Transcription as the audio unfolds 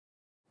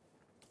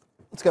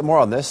Let's get more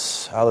on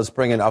this. Let's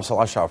bring in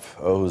Afzal Ashraf,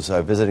 who's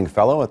a visiting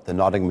fellow at the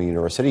Nottingham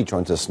University. He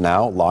joins us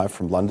now live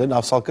from London.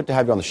 Afzal, good to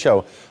have you on the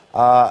show.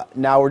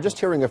 Now, we're just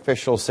hearing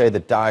officials say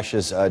that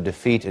Daesh's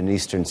defeat in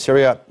eastern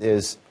Syria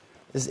is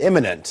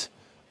imminent.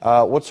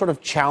 What sort of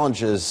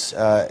challenges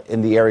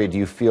in the area do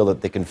you feel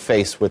that they can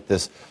face with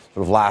this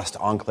sort of last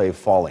enclave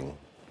falling?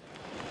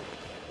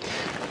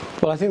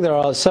 Well, I think there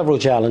are several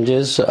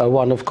challenges.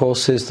 One, of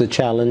course, is the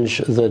challenge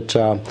that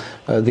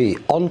the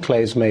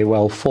enclaves may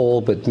well fall,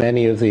 but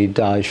many of the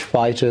Daesh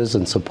fighters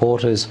and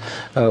supporters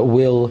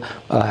will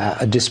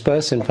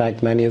disperse. In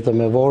fact, many of them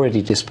have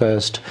already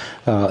dispersed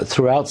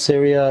throughout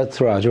Syria,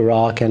 throughout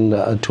Iraq,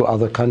 and to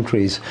other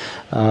countries.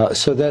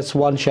 So that's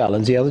one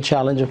challenge. The other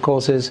challenge, of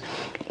course, is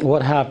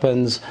what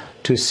happens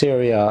to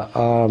Syria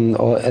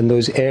and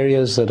those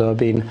areas that are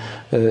being,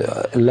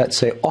 let's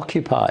say,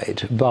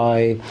 occupied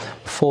by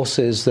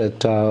forces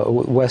that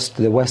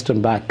the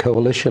Western-backed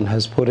coalition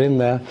has put in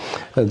there.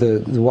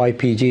 The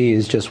YPG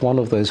is just one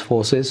of those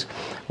forces.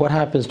 What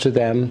happens to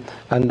them,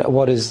 and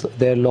what is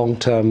their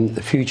long-term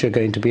future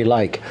going to be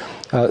like?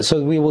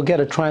 So we will get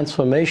a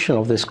transformation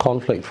of this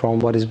conflict from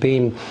what is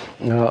being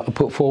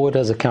put forward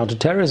as a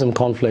counterterrorism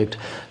conflict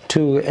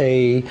to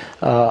a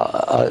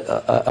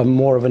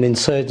more of an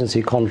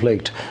insurgency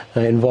conflict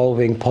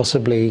involving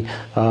possibly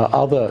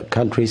other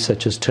countries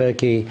such as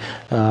Turkey,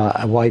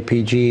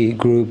 YPG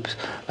groups,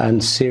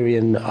 and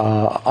Syrian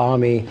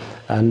army,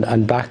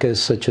 and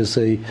backers such as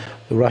the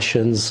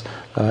Russians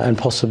and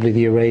possibly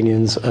the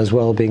Iranians as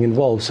well being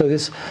involved. So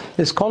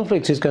this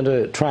conflict is going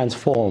to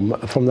transform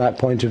from that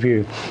point of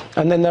view.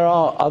 And then there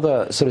are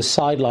other sort of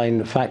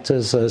sideline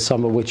factors,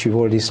 some of which you've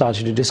already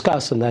started to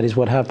discuss, and that is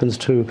what happens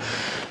to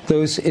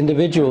those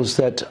individuals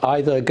that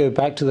either go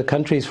back to the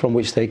countries from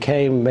which they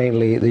came,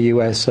 mainly the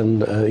US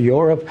and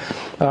Europe,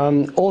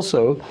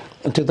 also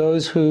to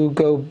those who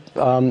go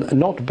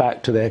not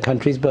back to their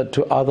countries but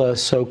to other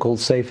so-called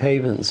safe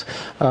havens.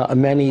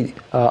 Many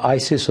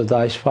ISIS or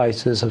Daesh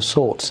fighters have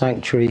sought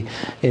sanctuary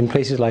in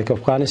places like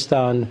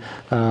Afghanistan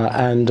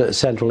and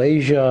Central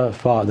Asia,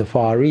 the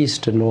Far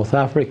East and North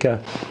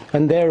Africa.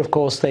 And there, of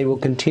course, they will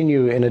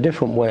continue in a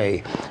different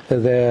way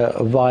their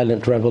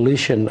violent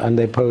revolution, and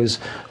they pose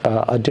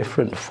a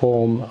different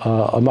form,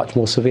 a much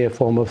more severe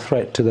form of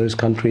threat to those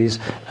countries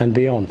and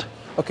beyond.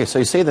 Okay, so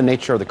you say the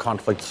nature of the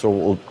conflict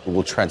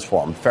will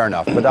transform. Fair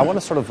enough. But I want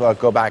to sort of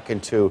go back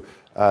into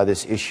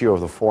this issue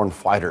of the foreign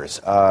fighters.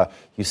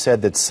 You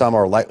said that some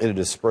are likely to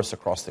disperse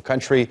across the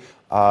country.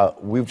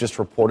 We've just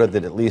reported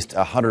that at least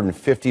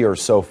 150 or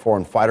so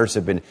foreign fighters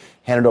have been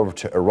handed over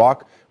to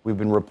Iraq. We've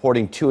been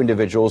reporting 2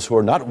 individuals who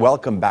are not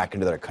welcome back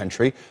into their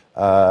country.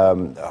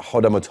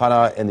 Hoda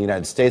Mutana in the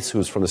United States,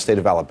 who's from the state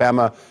of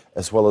Alabama,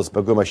 as well as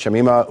Baguma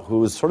Shamima,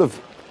 who's sort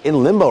of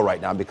in limbo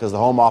right now because the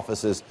Home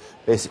Office has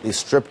basically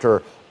stripped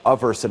her of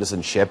her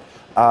citizenship.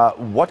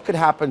 What could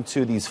happen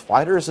to these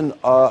fighters and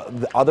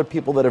the other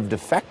people that have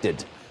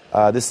defected?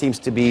 This seems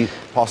to be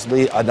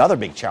possibly another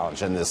big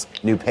challenge in this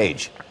new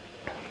page.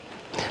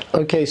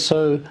 Okay,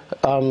 so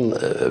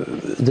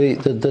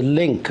the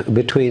link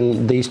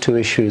between these two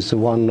issues, the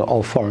one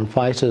of foreign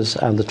fighters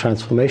and the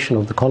transformation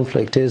of the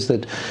conflict, is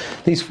that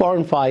these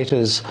foreign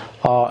fighters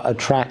are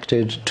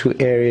attracted to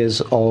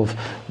areas of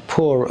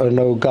poor or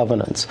no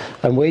governance.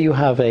 And where you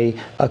have a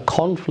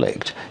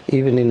conflict,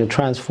 even in a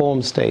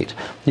transformed state,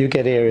 you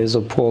get areas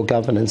of poor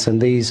governance,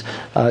 and these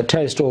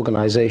terrorist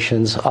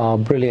organizations are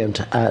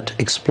brilliant at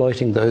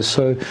exploiting those.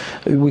 So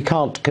we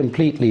can't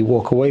completely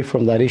walk away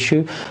from that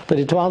issue.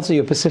 But to answer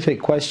your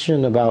specific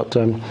question about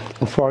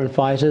foreign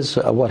fighters,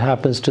 what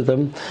happens to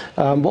them,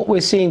 what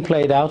we're seeing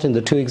played out in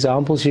the 2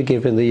 examples you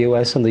give in the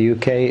US and the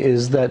UK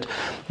is that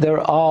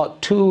there are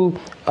 2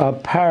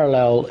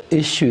 parallel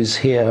issues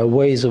here,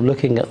 ways of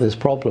looking at this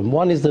problem.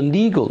 One is the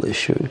legal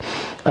issue,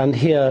 and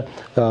here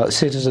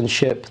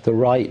citizenship, the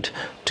right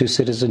to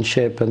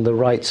citizenship and the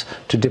rights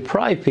to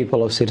deprive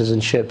people of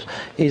citizenship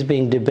is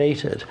being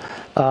debated.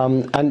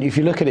 And if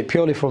you look at it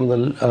purely from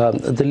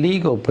the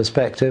legal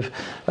perspective,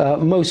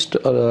 most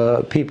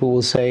people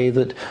will say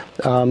that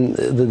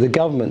the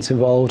governments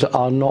involved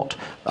are not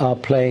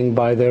playing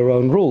by their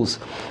own rules.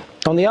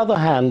 On the other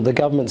hand, the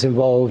governments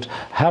involved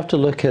have to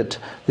look at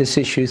this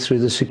issue through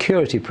the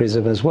security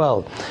prism as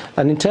well.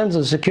 And in terms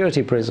of the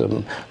security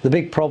prism, the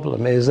big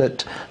problem is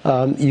that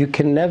you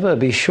can never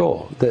be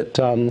sure that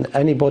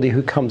anybody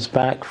who comes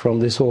back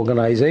from this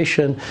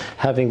organization,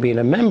 having been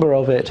a member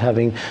of it,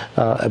 having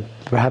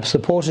perhaps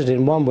supported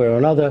in one way or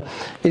another,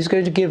 is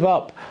going to give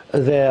up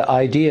their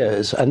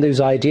ideas. And those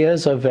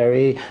ideas are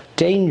very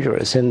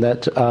dangerous in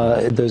that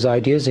those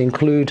ideas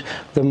include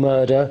the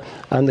murder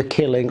and the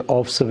killing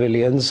of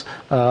civilians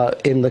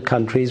in the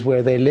countries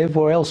where they live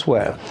or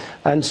elsewhere.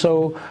 And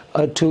so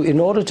in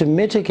order to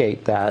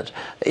mitigate that,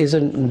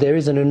 there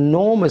is an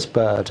enormous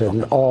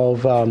burden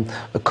of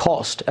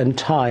cost and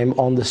time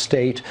on the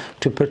state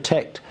to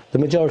protect the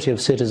majority of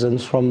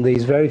citizens from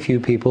these very few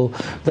people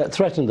that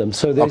threaten them.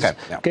 So there's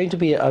going to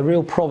be a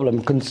real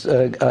problem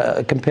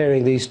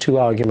comparing these 2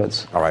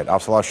 arguments. All right,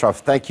 Afzal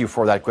Ashraf, thank you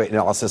for that great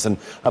analysis and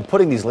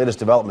putting these latest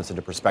developments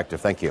into perspective.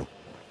 Thank you.